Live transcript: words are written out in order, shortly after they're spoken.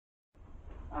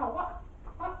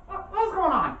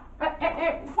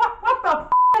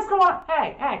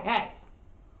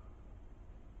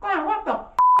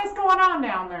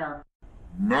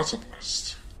That's a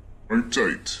best. Right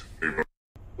tight, Ava.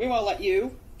 We want to let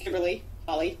you, Kimberly,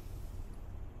 Holly,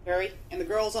 Barry, and the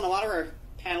girls on the Moderate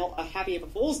panel a happy April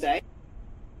Fool's Day.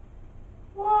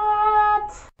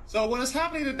 What? So what is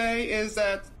happening today is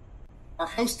that are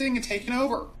hosting and taking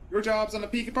over your jobs on the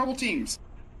pink and purple teams.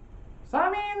 So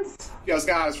that means You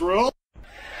guys rule.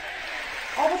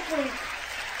 all this week,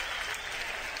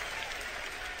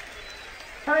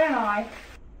 Harry and I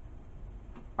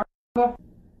are the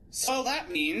So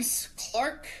that means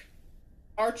Clark,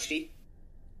 Archie,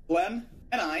 Glenn,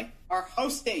 and I are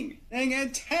hosting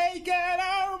and taking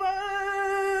over.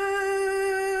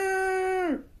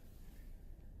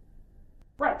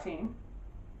 Brett team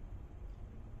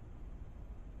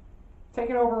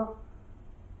taking over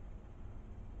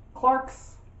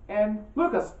Clark's and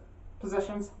Lucas'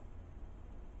 positions,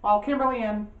 while Kimberly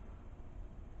and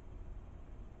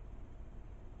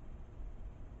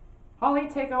Holly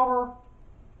take over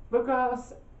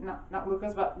Lucas, not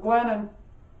Lucas, but Glenn and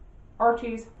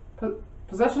Archie's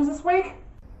positions this week.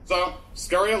 So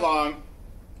scurry along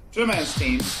to the men's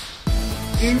team.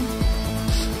 You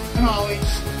and Holly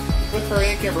with Barry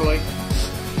and Kimberly.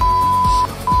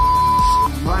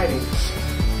 Mighty.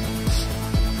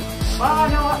 Well, I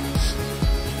know what.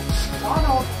 I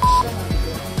know what.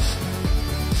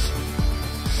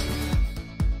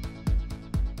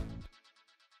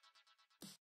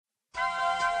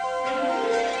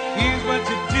 Here's what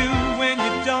you do when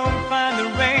you don't find the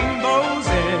rainbows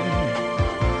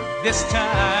in this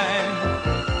time.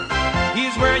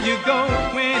 Here's where you go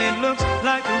when it looks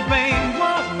like the rain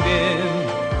won't end.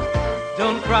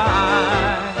 Don't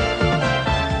cry.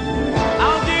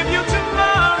 I'll give you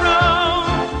tomorrow.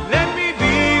 Let me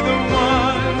be the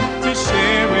one to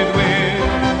share it with.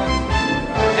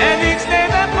 And each day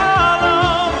that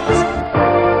follows,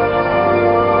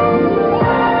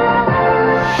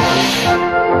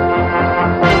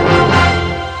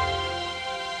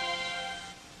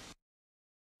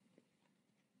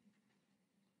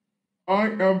 I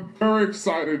am very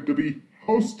excited to be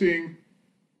hosting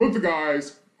with the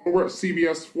guys over at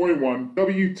CBS 41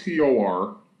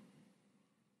 WTOR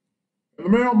and the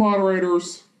male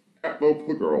moderators at Vote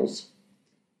for the Girls.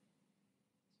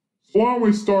 So why don't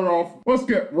we start off, let's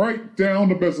get right down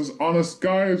to business on this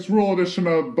Guys Rule edition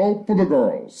of Vote for the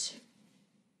Girls.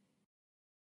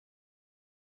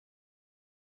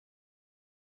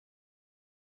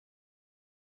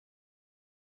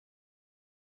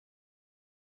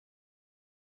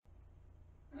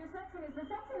 Your sexiness. The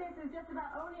sexiness is just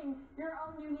about owning your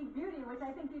own unique beauty, which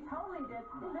I think you totally did.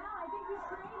 Now, I think you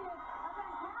created a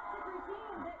fantastic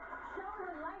routine that showed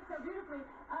her life so beautifully.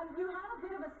 You had a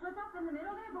bit of a slip up in the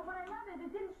middle there, but what I love is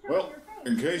it didn't show Well, your face.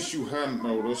 in case you hadn't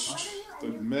noticed, the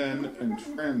men and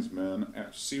trans men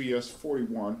at CBS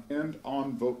 41 and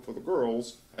on Vote for the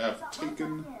Girls have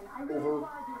taken over.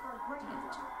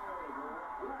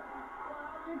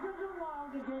 It took a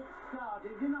while to get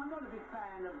started. You know, I'm not a big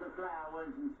fan of the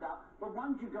flowers and stuff, but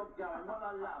once you got going, what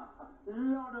I love, a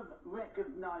lot of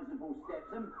recognisable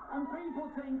steps, and people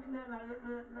think that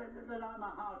I'm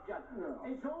a hard cut.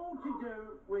 It's all to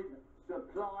do with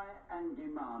supply and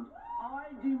demand.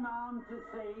 I demand to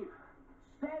see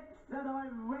steps that I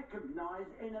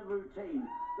recognise in a routine.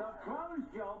 The pro's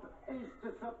job is to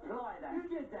supply that. You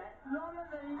did that. None of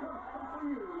these for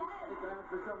you. Look out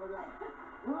for some of that.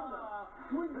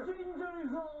 With ginger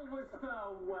is always fair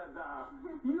weather.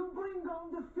 You bring on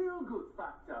the feel-good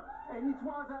factor. And it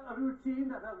was a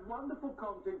routine that had wonderful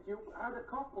content. You had a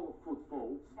couple of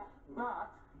footfalls,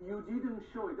 but you didn't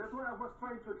show it. That's what I was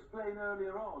trying to explain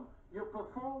earlier on. Your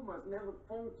performance never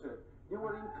faltered. You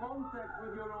were in contact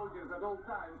with your audience at all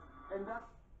times, and that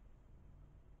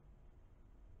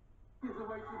is the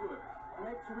way to do it.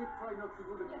 Next week, try not to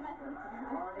do it.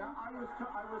 I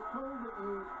was told that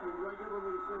you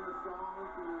regularly sing a song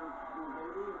to your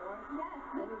baby, right? Yes.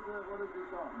 What is the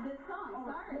song? This song,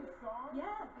 sorry. This song?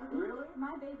 Yes. Really?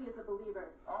 My baby is a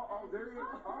believer. There you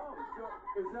go. So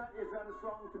is that a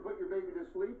song to put your baby to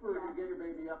sleep, or to get your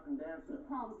baby up and dancing?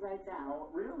 Palms right down. Oh,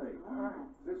 really? All right.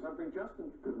 This is something Justin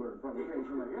could learn from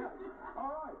occasionally. Yeah.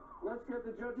 All right. Let's get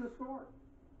the judges' score.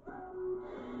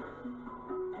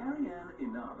 Ariane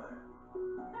Inaba. 7.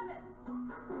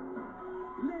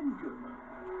 Len Goodman.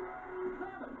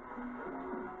 7.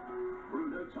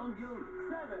 Bruno Tongill.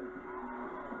 7.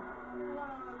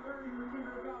 Very good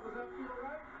job. Does that feel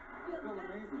right? Feels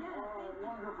amazing.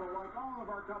 Wonderful. Like all of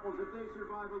our couples, if they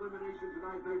survive elimination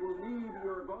tonight, they will need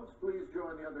your votes. Please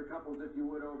join the other couples if you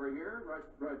would over here.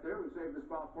 Right there. We saved the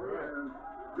spot for you.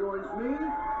 joins me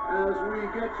as we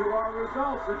get to our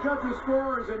results. The judges'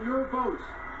 scores and your votes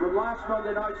from last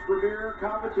Monday night's premiere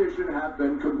competition have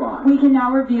been combined. We can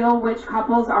now reveal which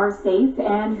couples are safe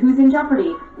and who's in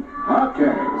jeopardy.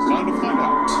 Okay. It's time to find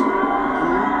out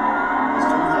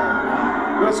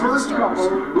who is The first couple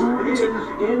who is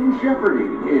in jeopardy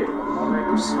is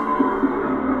moderators.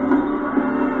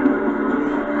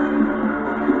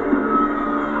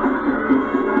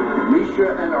 Mischa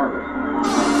and Arvin.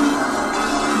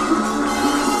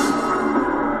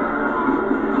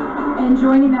 And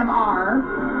joining them are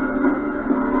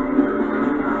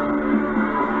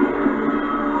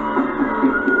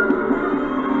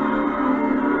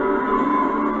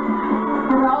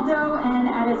Geraldo and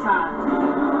Edita.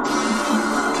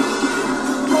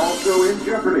 Also in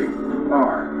jeopardy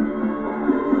are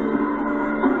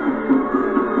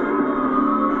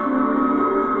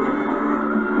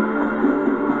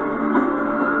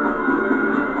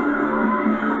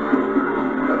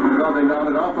they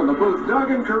nodded off on the booth. Doug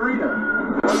and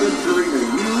Karina. Doug and Karina,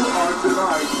 you are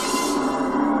tonight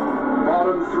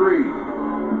bottom three.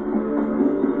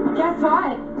 Guess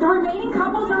what? The remaining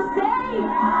couples are safe!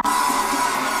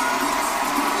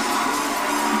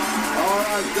 All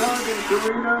right, Doug and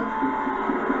Karina,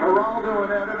 Geraldo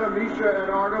and Edita, Mischa and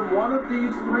Artem. One of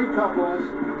these three couples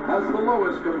has the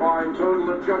lowest combined total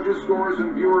of judges' scores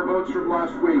and viewer votes from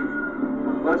last week.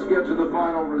 Let's get to the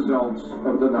final results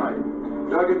of the night.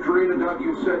 Doug and Karina, Doug,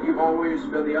 you've said you've always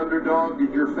been the underdog.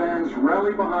 Did your fans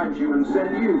rally behind you and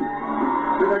send you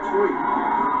to next week?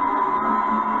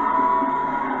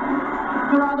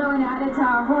 Geraldo and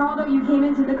Edita. Geraldo, you came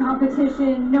into the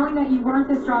competition knowing that you weren't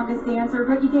the strongest dancer,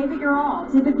 but you gave it your all.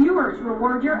 Did the viewers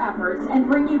reward your efforts and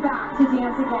bring you back to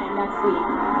dance again next week?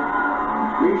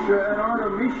 Mischa and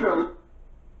Artem. Mischa,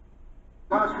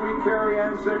 last week Carrie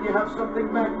Ann said you have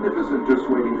something magnificent just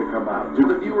waiting to come out. Do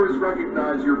the viewers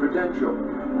recognize your potential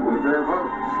with their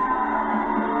votes?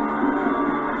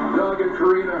 Doug and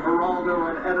Karina, Geraldo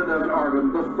and Edita and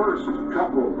Artem, the first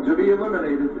couple to be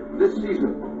eliminated this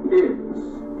season is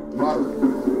Moderator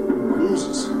who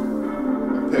loses a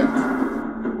pick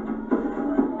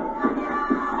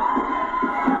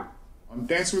on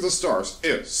Dancing with the Stars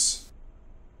is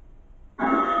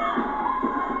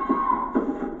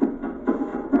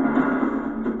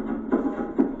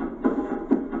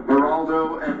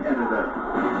Geraldo and Edita.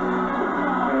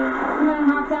 I'm gonna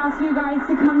have to ask you guys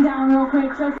to come down real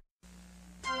quick. Just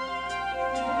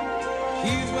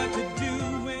Here's what to do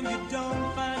when you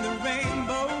don't find the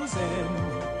rainbows in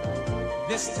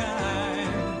this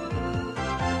time.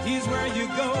 Here's where you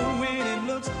go when it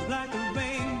looks like the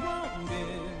rain won't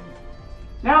end.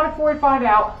 Now before we find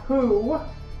out who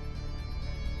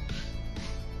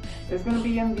is going to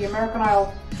be in the American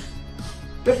Idol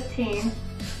 15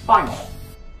 final,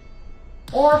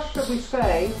 or should we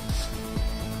say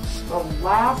the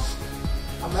last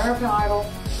American Idol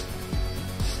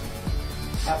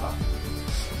ever.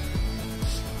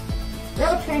 We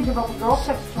have a change of a girl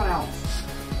picked someone else.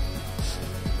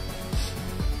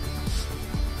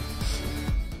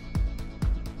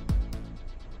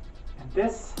 And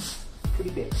this could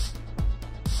be big.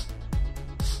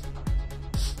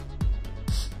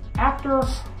 After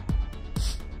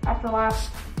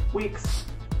last week's,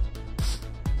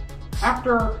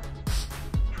 after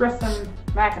Tristan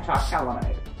McIntosh got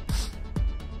eliminated,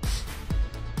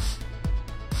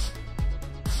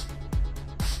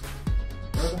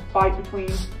 there was a fight between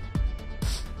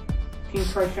Team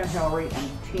Tracy and Hillary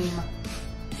and Team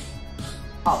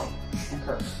Holly and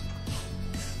Kurt.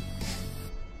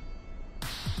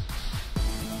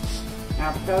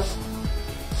 Now because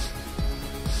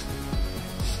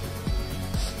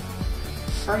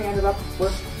Curry ended up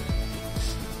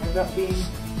being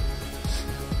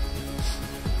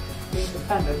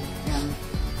suspended and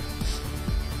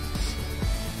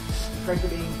Tracy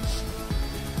being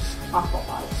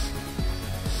hospitalized.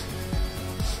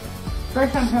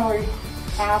 Tracy and Hillary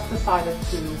has decided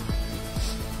to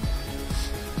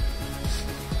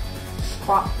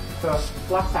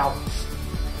flex out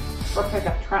or pick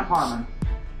up Trent Harmon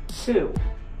to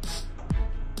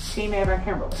Team Ava and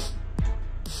Kimberly,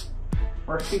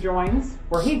 where he joins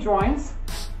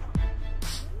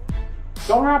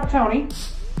Don Rapatoni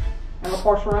and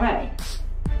LaPortia Renee.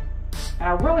 And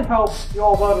I really hope you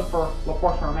all voted for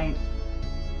LaPortia Renee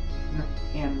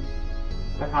in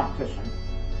the competition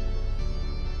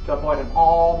to avoid an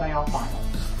all-male final.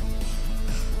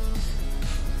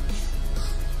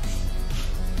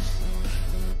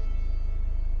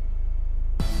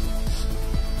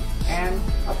 And,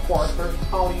 of course, there's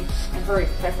Holly and Hurry's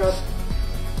pickup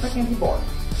McKenzie board.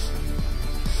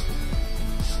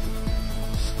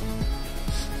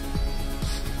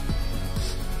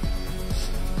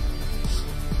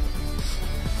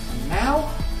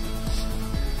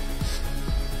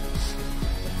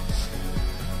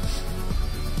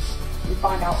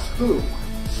 who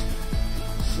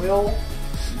will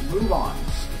move on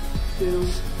to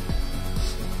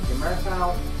the American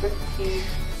Idol 15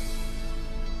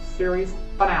 series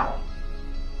finale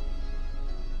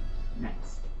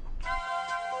next.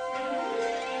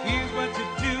 Here's what to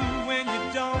do when you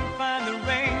don't find the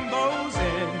rainbows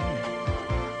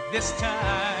in this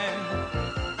time.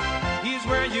 Here's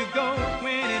where you go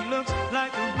when it looks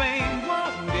like the rain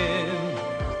won't end.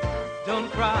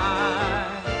 Don't cry.